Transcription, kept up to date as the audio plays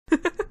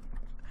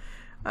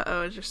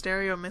Uh-oh, is your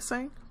stereo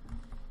missing?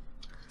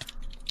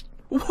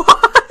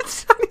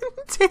 What? I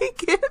didn't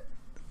take it!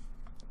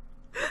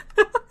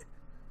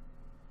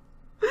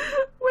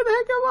 Where the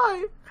heck am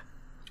I?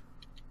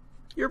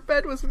 Your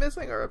bed was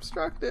missing or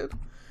obstructed.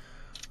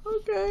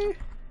 Okay.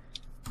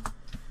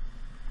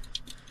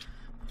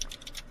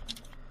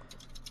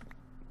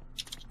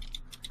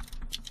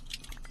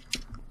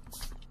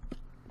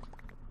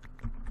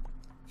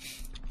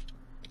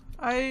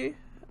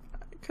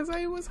 Because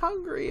I was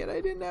hungry and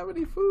I didn't have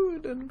any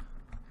food and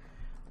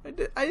I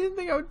didn't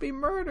think I would be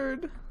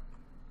murdered.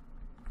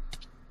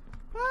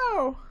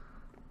 Ow!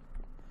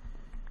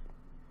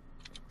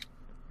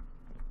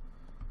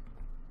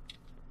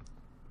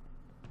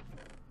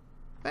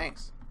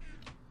 Thanks.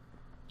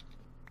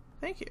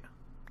 Thank you.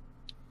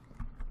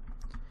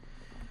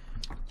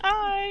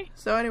 Hi!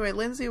 So anyway,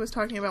 Lindsay was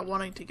talking about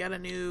wanting to get a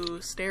new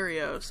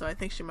stereo, so I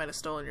think she might have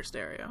stolen your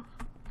stereo.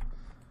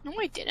 No,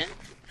 I didn't.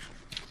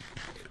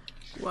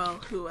 Well,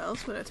 who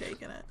else would have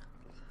taken it?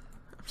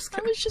 I'm just I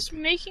kidding. was just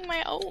making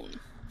my own.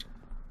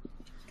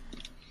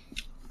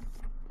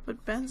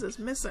 But Ben's is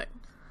missing.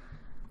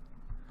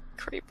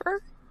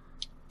 Creeper?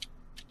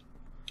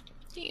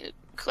 You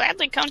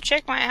gladly come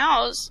check my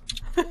house.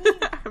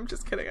 I'm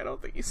just kidding, I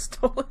don't think you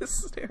stole his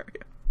stereo.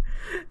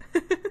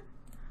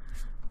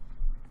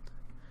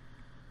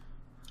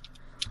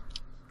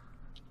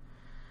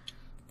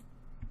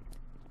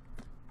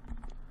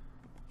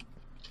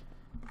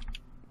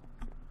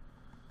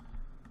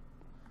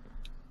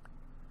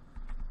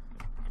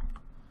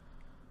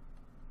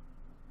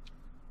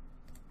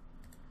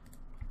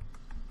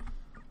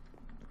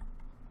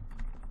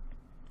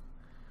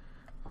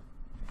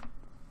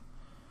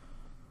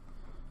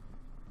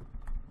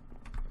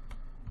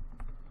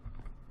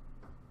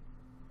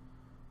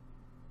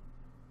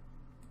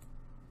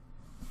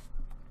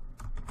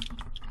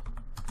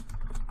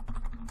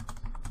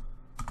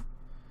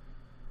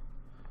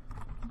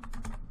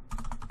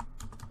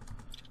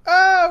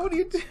 What are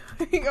you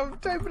doing? I'm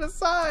typing a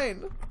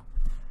sign.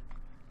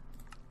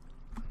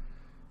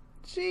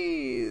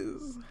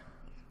 Jeez.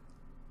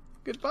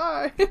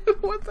 Goodbye.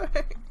 What the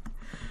heck?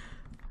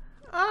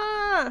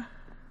 Ah!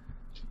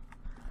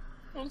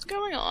 What's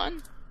going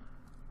on?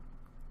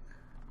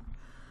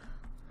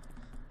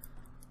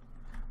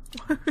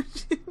 Why would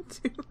you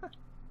do that?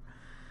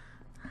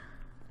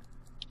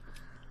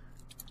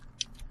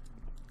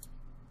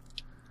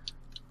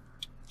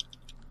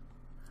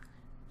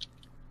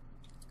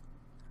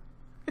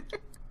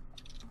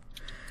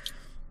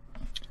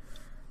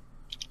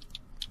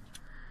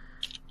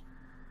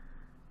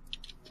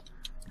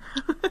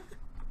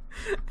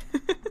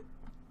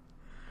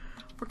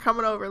 We're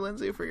coming over,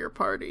 Lindsay, for your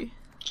party.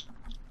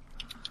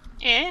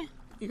 Eh?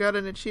 You got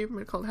an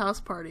achievement called House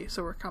Party,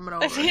 so we're coming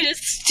over. I made a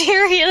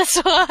stereo, that's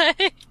why.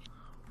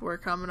 We're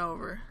coming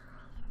over.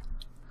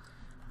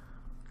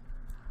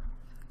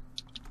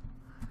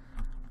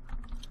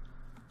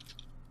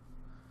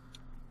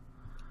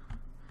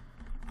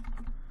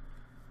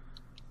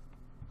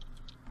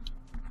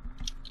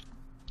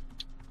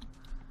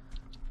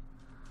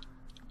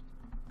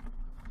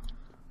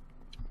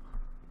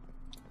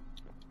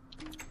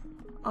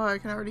 Oh, I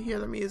can already hear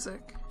the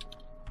music.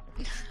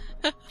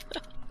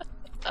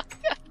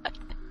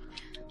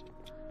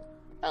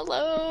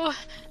 Hello.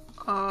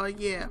 Oh,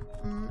 yeah.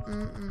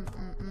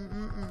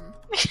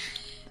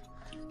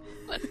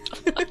 What the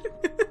fuck?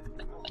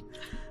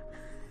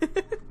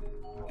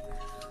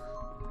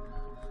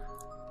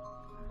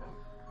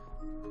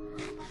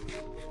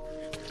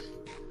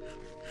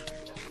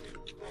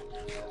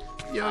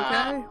 You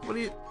okay?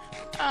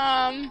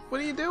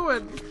 What are you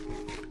doing?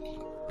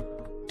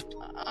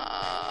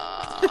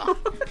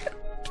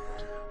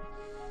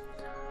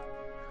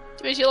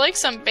 Would you like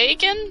some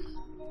bacon?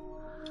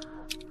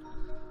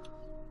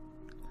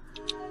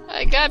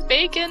 I got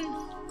bacon.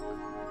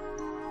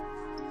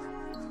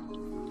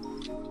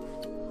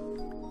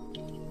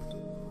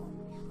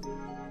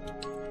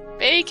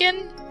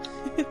 Bacon?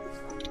 I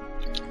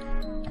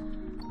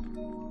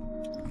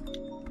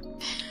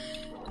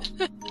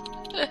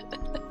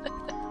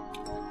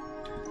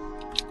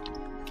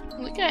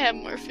think I have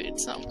more food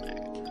somewhere.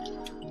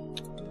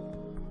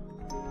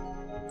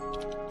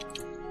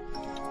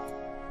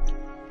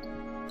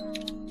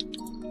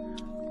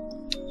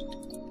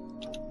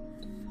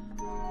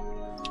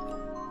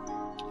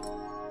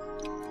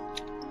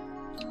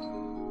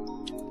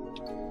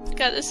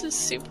 God, this is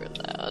super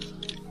loud.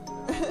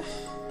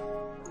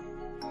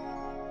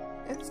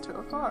 It's 2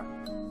 o'clock.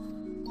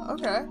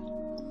 Okay.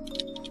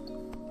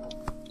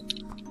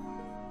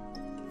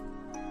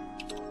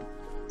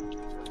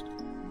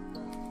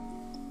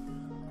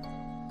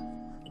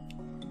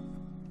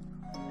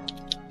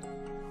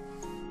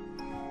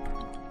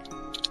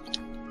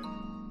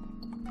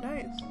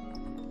 Nice.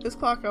 This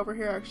clock over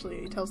here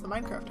actually tells the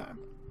Minecraft time.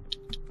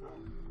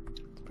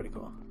 It's pretty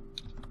cool.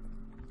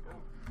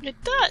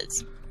 It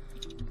does.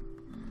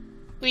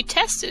 We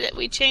tested it.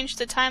 We changed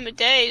the time of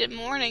day to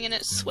morning and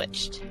it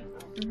switched.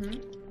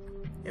 Mm-hmm.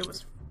 It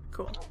was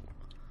cool.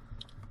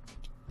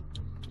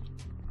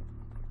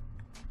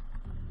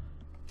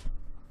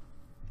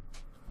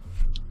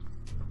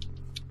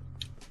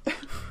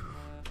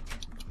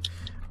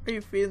 Are you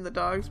feeding the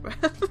dogs, man?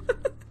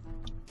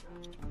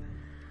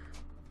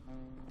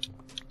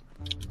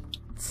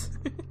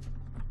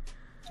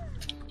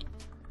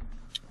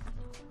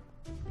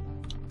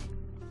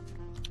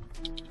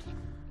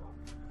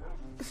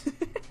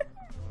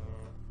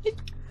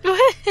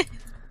 What?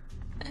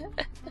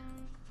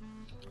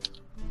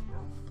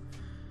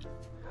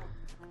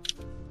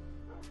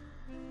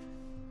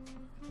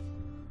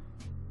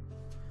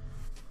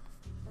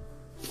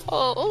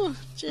 Oh,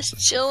 just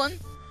chilling.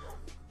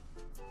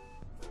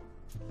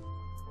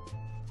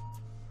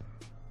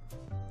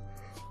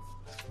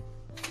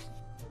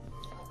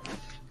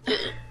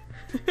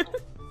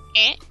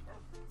 Eh?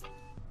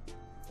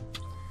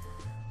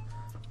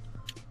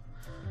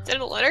 Is that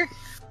a letter?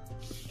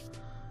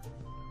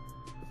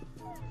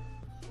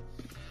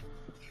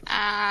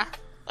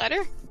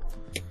 Letter?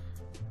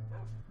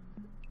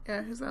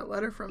 Yeah, who's that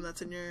letter from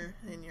that's in your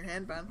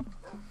handbag?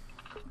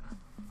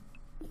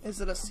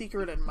 Is it a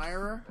secret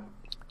admirer?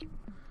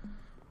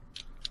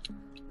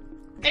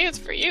 I think it's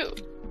for you.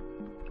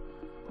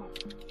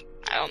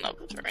 I don't know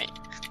if it's right.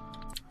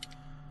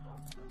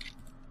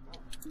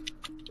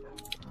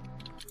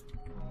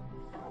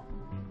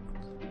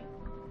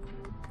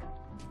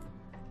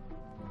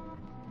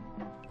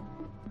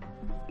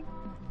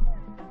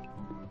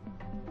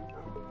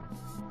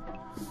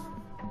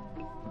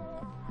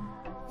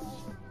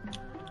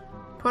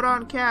 Put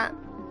on cat.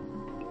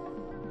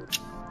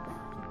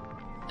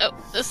 Oh,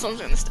 this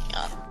one's gonna stay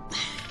on.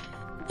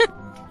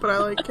 But I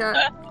like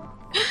cat.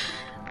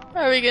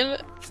 Are we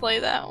gonna play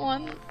that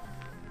one?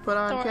 Put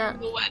on cat.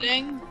 The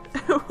wedding?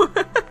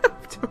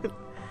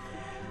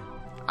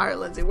 Alright,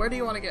 Lindsay, where do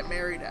you want to get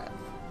married at?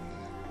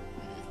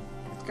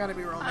 It's gotta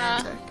be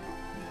romantic.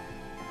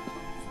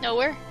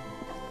 Nowhere.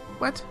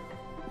 What?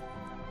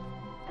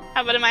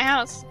 How about in my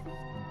house?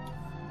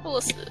 We'll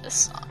listen to this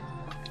song.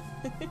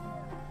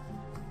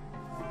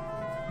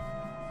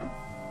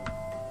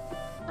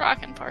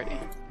 Rockin' party.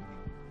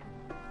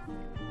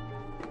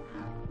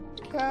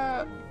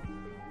 Cat.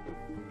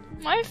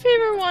 My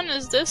favorite one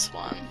is this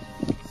one.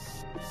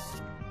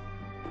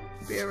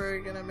 Be ever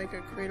gonna make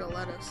a crate of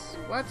lettuce?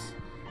 What?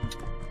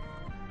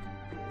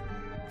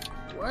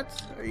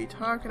 What are you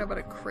talking about?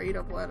 A crate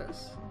of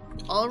lettuce?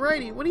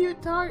 Alrighty, what are you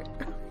talking?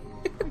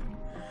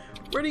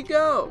 Where'd he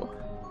go?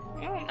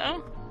 I don't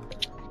know.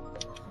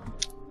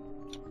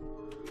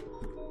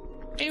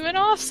 He went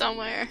off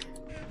somewhere.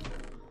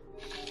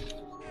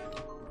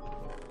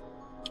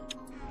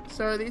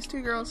 So are these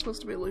two girls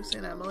supposed to be Lucy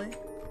and Emily?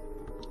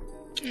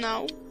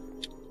 No.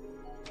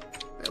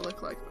 They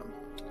look like them.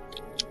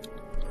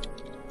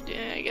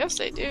 Yeah, I guess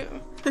they do.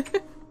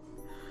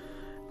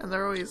 And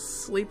they're always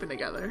sleeping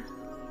together.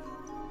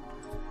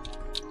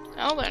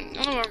 No, none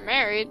of them are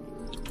married.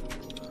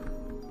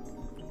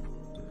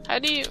 How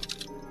do you...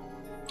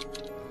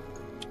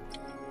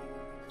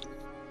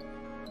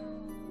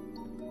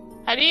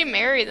 How do you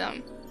marry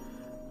them?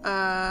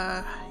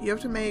 You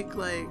have to make,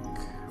 like,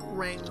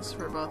 rings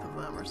for both of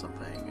them or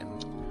something,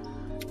 and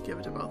give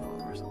it to both of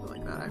them or something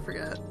like that. I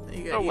forget.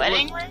 A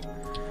wedding ring?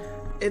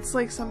 It's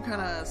like some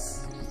kind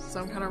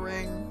of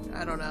ring.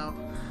 I don't know.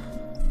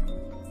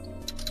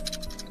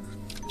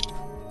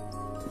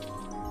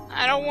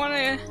 I don't want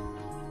to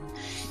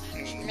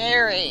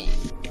marry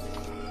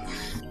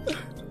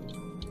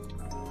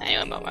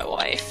anyone but my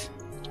wife.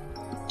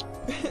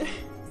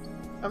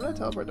 I'm gonna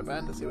teleport to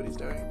Ben to see what he's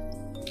doing.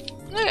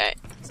 Okay.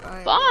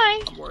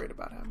 Bye. I'm worried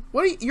about him.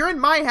 What? You're in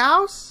my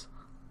house?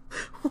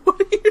 What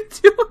are you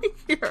doing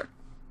here?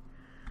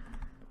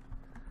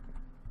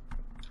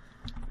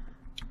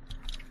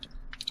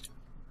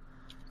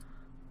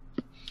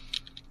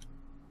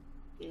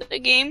 The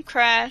game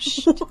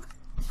crashed.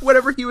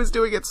 Whatever he was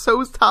doing, it's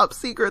so top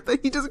secret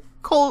that he just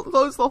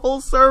closed the whole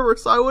server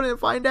so I wouldn't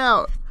find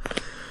out.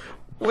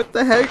 What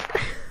the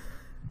heck?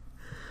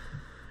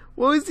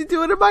 What was he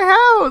doing in my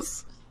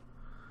house?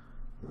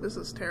 This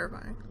is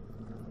terrifying.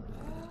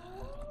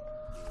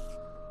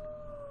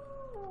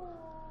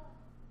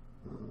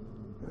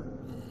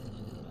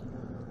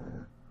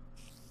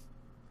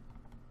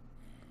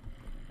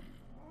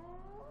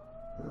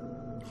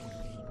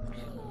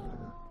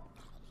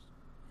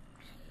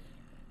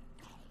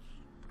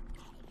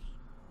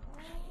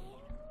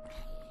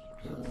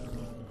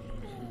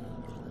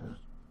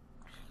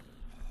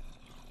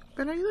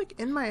 Ben, are you like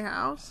in my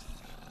house?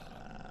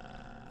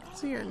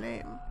 What's your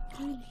name?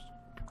 What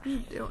are you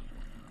doing?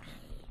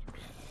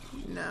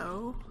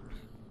 No.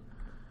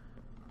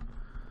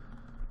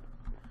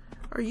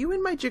 Are you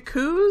in my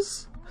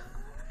jacuzzi?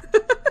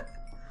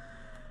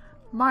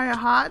 My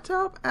hot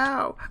tub?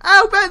 Ow.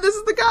 Ow, Ben, this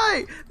is the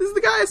guy! This is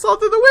the guy I saw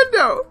through the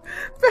window!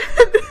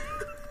 Ben!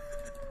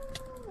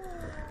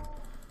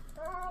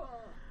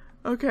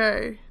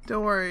 Okay,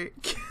 don't worry.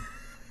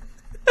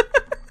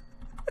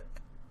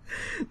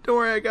 Don't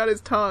worry, I got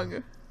his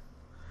tongue.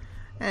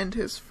 And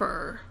his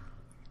fur.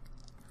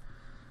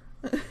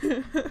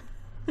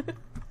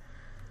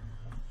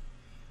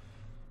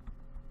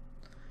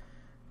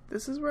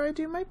 This is where I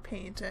do my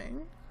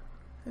painting,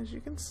 as you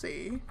can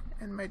see,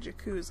 and my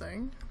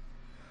jacuzzi.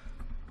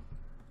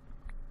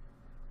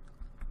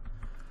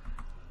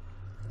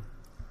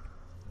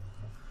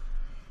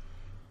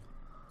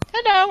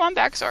 Oh, I'm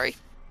back. Sorry.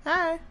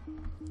 Hi.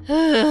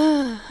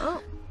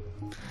 Oh.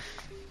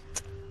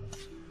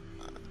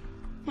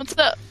 What's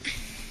up?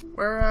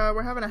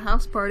 We're having a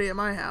house party at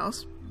my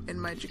house in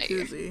my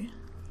jacuzzi.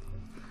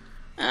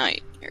 Oh,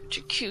 your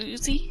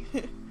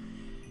jacuzzi.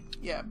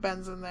 Yeah,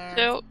 Ben's in there.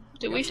 So,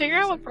 did we figure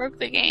out what broke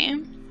the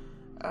game?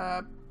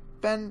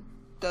 Ben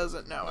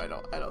doesn't know. I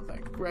don't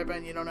think. Right,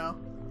 Ben? You don't know?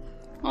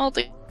 Well,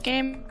 the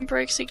game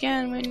breaks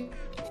again when.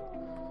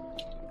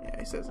 Yeah,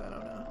 he says I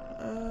don't know.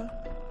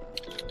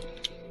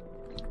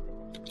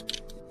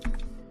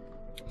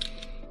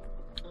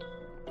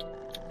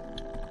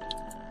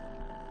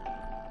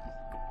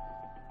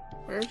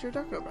 Where's your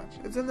ducko bench?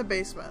 It's in the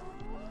basement.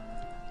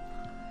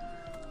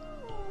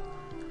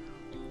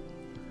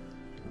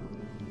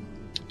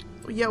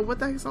 Yeah, what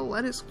the heck's a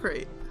lettuce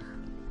crate?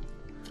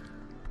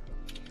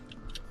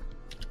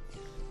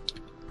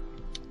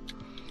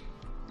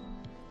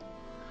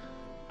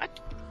 What?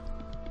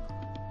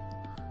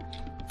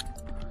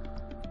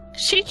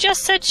 She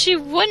just said she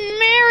wouldn't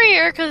marry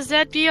her because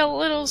that'd be a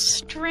little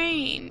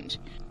strange.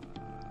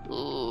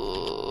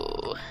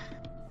 Ooh.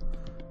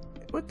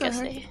 What the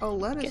heck? A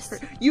lettuce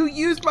crate? You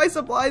used my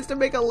supplies to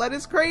make a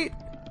lettuce crate?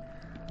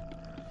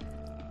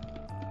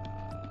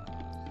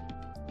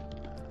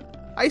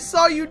 I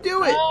saw you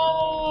do it!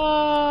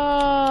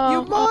 Oh.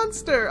 You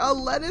monster! A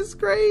lettuce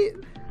crate?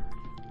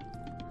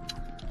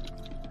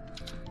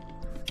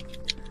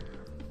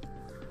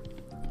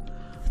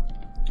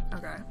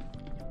 Okay.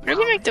 We're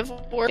gonna make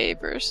divorce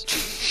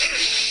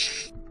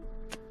papers.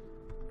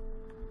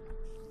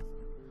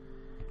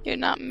 You're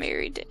not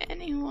married to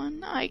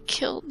anyone. I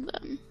killed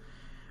them.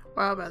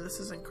 Wow, Ben, this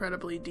is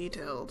incredibly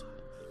detailed.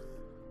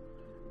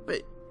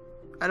 But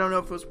I don't know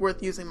if it was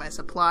worth using my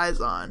supplies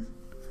on.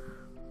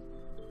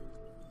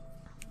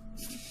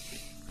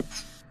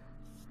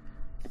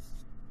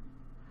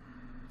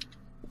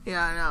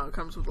 Yeah, I know. It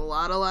comes with a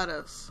lot of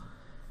lettuce.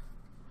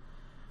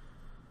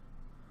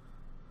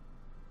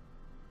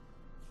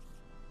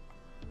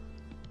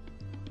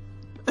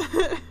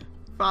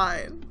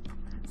 Fine.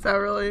 Is that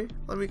really?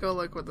 Let me go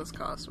look what this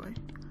cost me.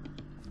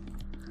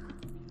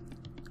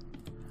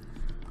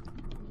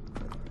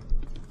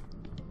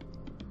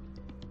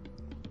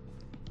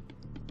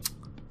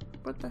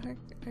 What the heck?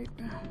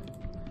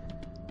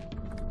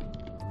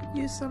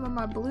 Use some of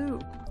my blue.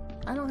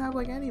 I don't have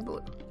like any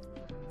blue.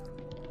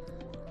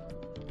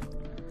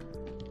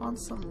 On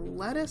some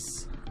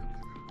lettuce.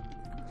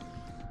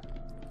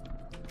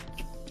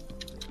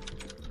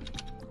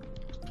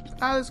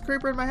 Ah, there's a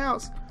creeper in my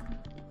house.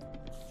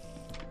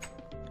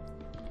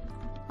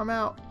 I'm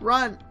out.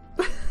 Run!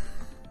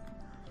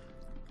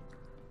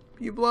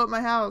 You blow up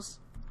my house,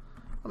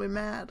 I'll be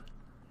mad.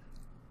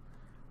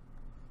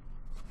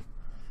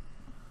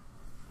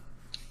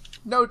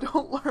 No,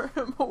 don't lure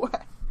him away.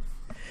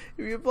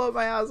 If you blow up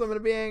my house, I'm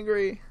gonna be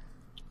angry.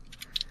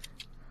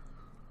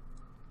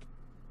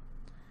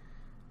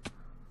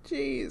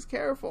 Jeez,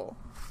 careful.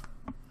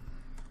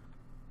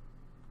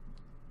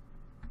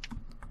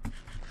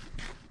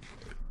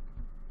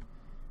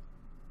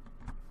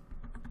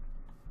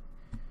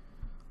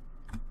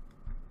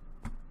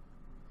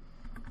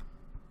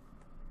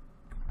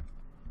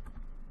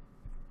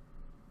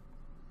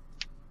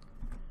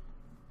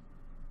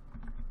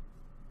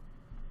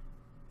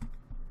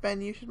 Ben,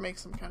 you should make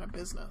some kind of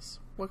business.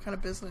 What kind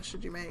of business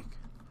should you make?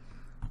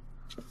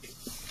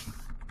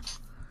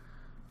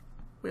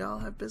 We all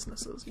have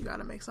businesses. You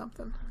gotta make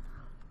something.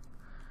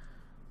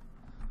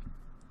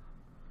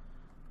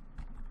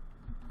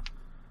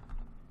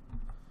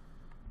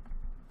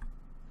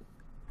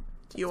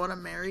 Do you want to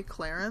marry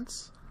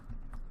Clarence?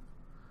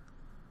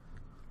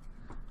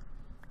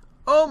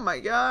 Oh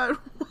my god!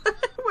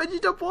 Why'd you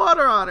dump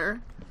water on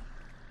her?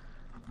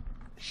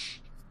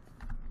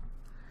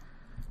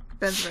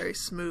 Ben's very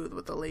smooth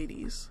with the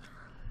ladies.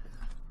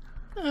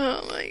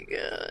 Oh my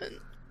god.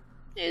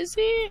 Is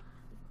he?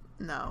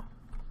 No.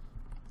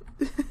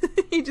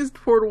 He just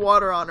poured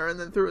water on her and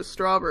then threw a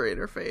strawberry in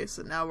her face,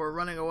 and now we're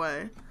running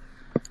away.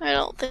 I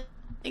don't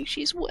think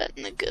she's wet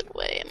in a good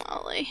way,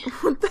 Molly.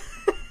 What the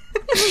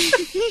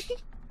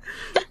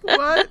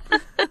What?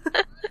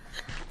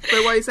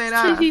 Wait, why are you saying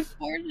that? He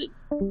poured it.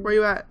 Where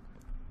you at?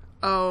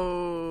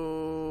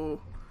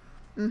 Oh.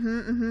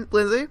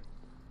 Lindsay?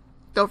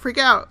 Don't freak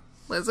out.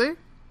 Lindsay?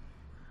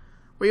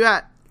 Where you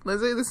at?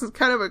 Lindsay, this is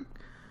kind of a...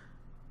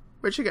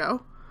 Where'd she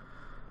go?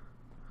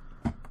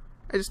 I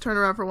just turned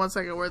around for 1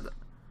 second. Where the...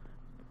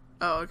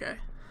 Oh, okay.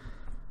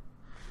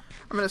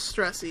 I'm gonna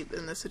stress eat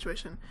in this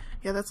situation.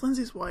 Yeah, that's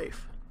Lindsay's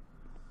wife.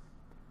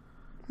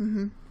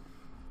 Yeah.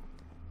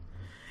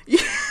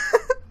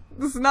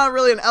 This is not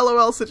really an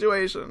LOL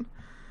situation.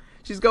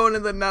 She's going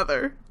in the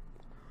nether.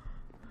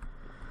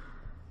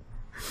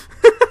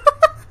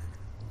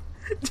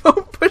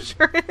 Don't push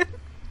her in.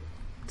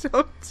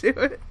 Don't do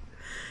it.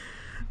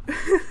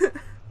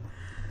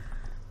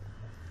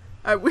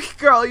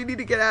 Girl, you need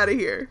to get out of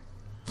here.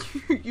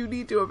 You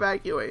need to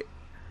evacuate.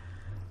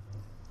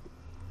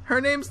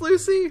 Her name's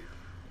Lucy?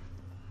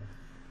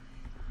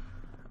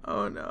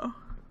 Oh no.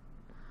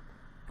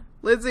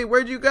 Lindsay,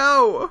 where'd you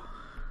go?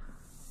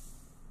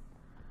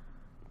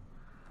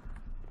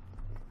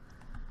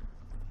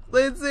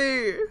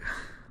 Lindsay!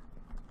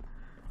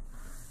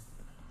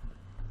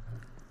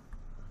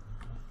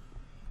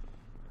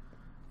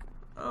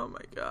 Oh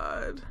my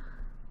god.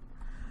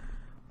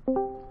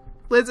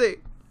 Lindsay!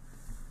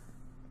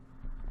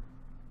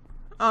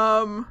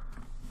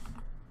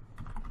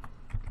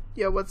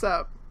 Yeah, what's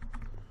up?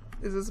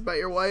 Is this about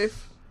your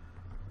wife?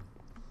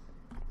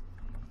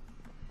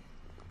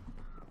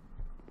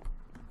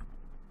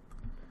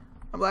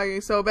 I'm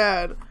lagging so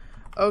bad.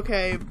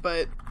 Okay,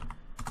 but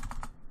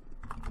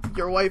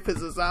your wife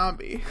is a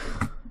zombie.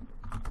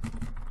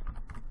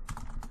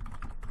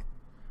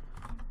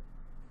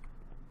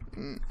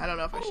 I don't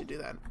know if I should do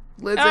that.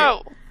 Lindsay.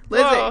 Oh.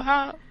 Lindsay.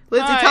 Whoa,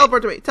 Lindsay, hi.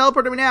 teleport to me.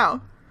 Teleport to me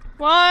now.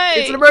 Why?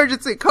 It's an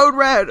emergency. Code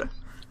red.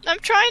 I'm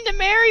trying to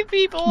marry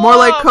people. More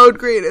like code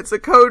green. It's a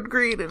code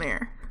green in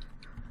here.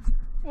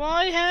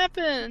 What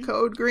happened?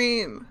 Code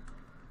green.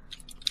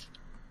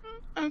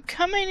 I'm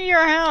coming to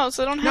your house.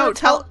 I don't have a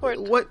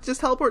teleport. What? Just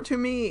teleport to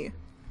me.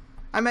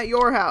 I'm at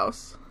your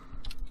house.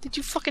 Did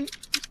you fucking...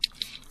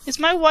 Is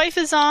my wife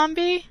a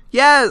zombie?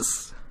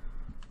 Yes.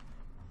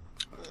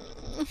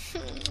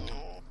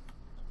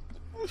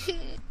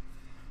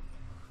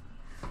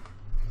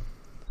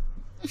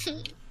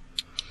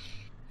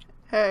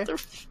 Hey.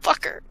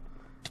 Motherfucker.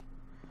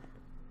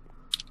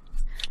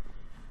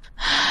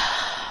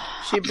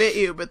 She bit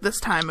you, but this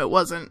time it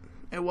wasn't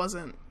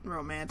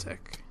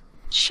romantic.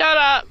 Shut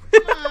up.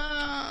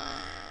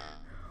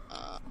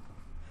 Oh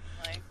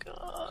my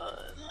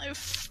god. I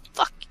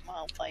fuck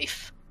my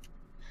wife.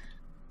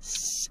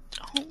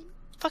 Don't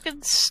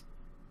fucking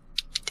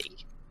stay.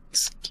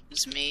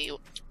 Excuse me.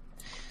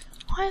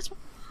 Why is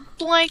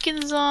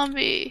blanking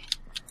zombie?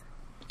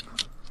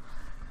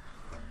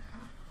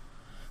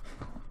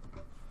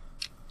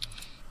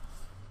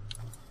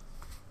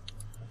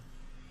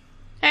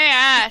 Hey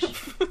Ash.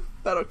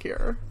 That'll cure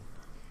her.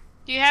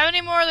 Do you have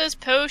any more of those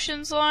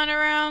potions lying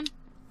around?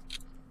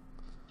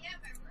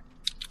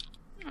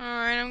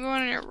 Alright, I'm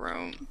going in your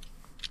room.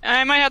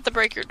 I might have to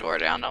break your door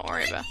down, don't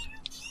worry about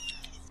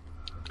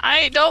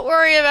it. Don't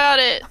worry about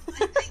it.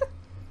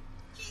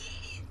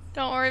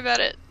 Don't worry about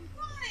it.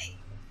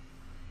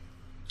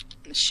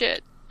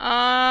 Shit.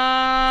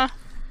 Don't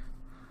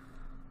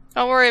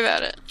worry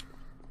about it.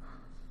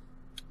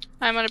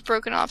 I might have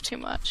broken off too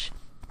much.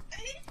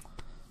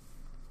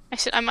 I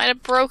said I might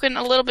have broken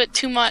a little bit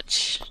too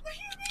much.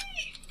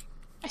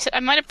 I said I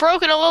might have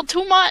broken a little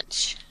too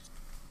much.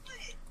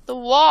 The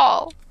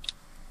wall.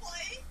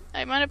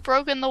 I might have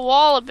broken the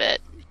wall a bit.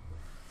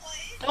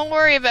 Don't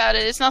worry about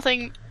it. It's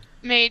nothing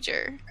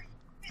major.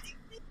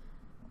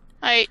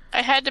 I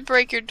had to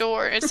break your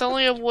door. It's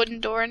only a wooden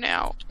door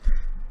now.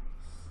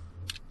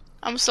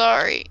 I'm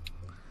sorry.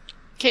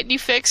 Can you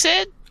fix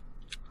it?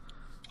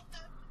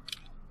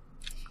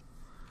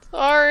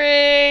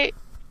 Sorry.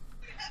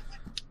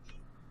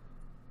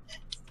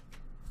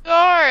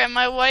 Sorry,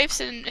 my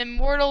wife's in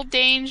mortal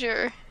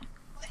danger.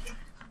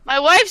 My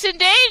wife's in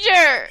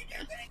danger!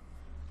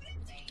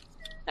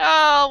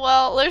 Oh,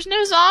 well, there's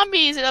no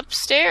zombies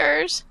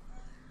upstairs.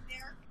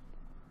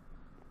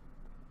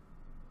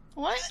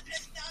 What?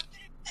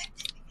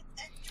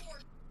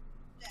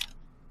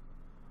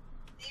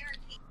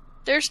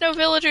 There's no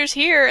villagers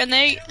here, and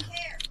they...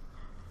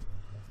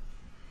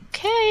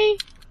 Okay.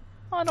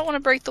 Oh, I don't want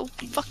to break the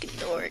fucking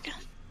door again.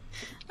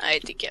 I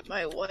had to get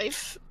my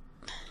wife.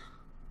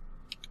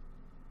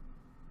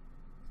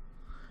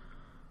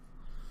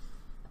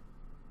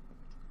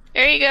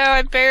 There you go,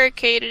 I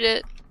barricaded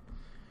it.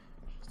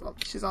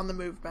 She's on the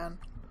move, Ben.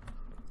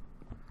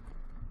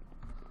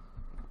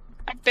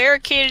 I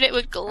barricaded it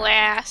with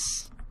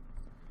glass.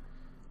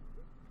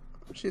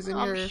 She's in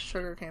your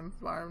sugarcane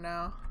farm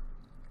now.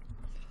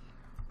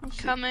 I'm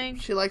coming.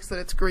 She likes that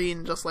it's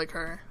green, just like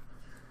her.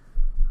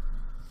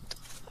 What the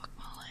fuck,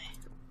 Molly?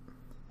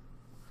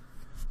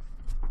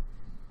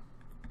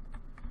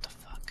 What the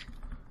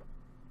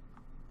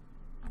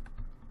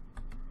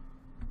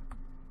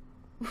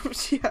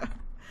fuck? Yeah.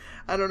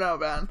 I don't know,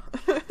 Ben.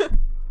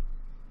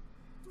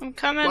 I'm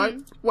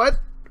coming. What?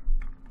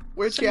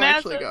 Where'd she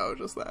actually go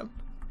just then?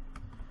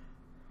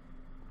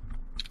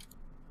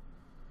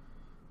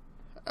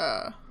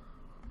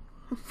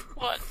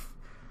 What?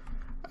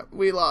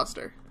 We lost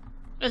her.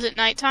 Is it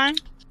nighttime?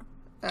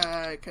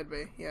 It could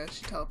be. Yeah,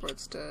 she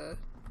teleports to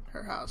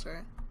her house,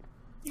 right?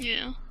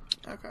 Yeah.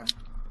 Okay.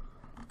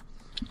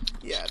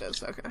 Yeah, it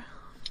is. Okay.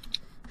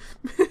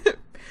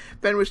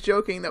 Ben was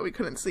joking that we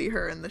couldn't see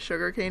her in the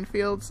sugarcane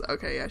fields.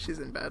 Okay, yeah, she's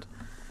in bed.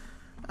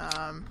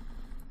 And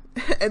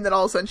then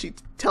all of a sudden she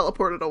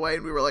teleported away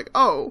and we were like,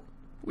 oh,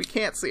 we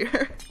can't see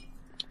her.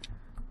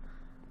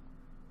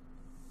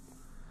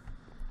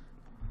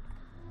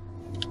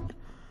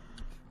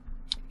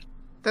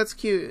 That's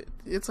cute.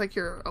 It's like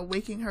you're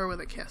awaking her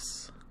with a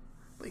kiss.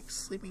 Like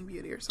Sleeping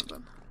Beauty or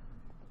something.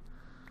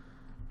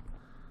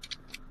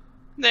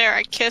 There,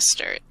 I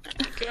kissed her.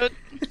 Good.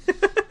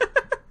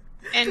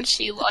 And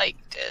she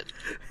liked it.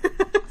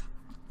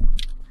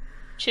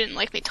 She didn't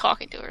like me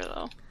talking to her,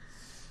 though.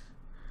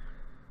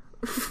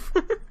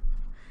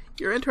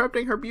 You're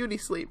interrupting her beauty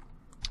sleep.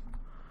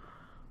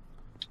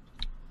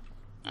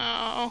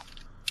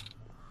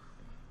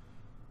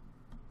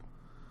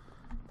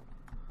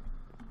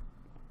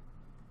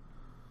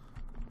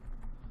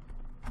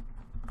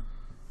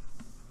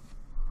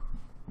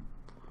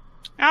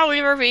 I'll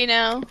leave her be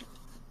now.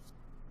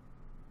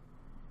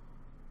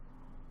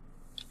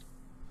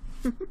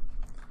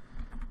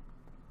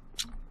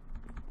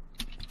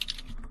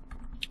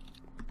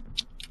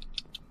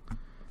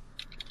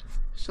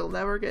 She'll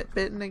never get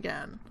bitten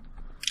again.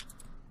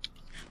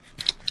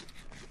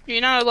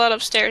 You're not allowed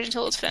upstairs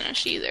until it's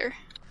finished either.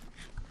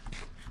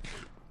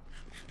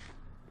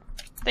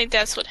 I think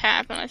that's what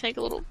happened. I think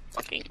a little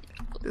fucking...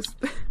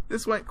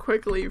 This went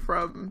quickly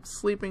from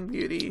Sleeping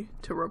Beauty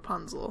to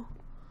Rapunzel.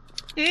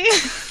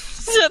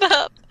 Shut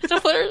up. I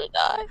don't want her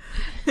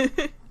to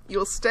die.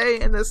 You'll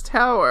stay in this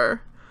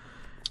tower.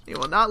 You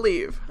will not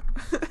leave.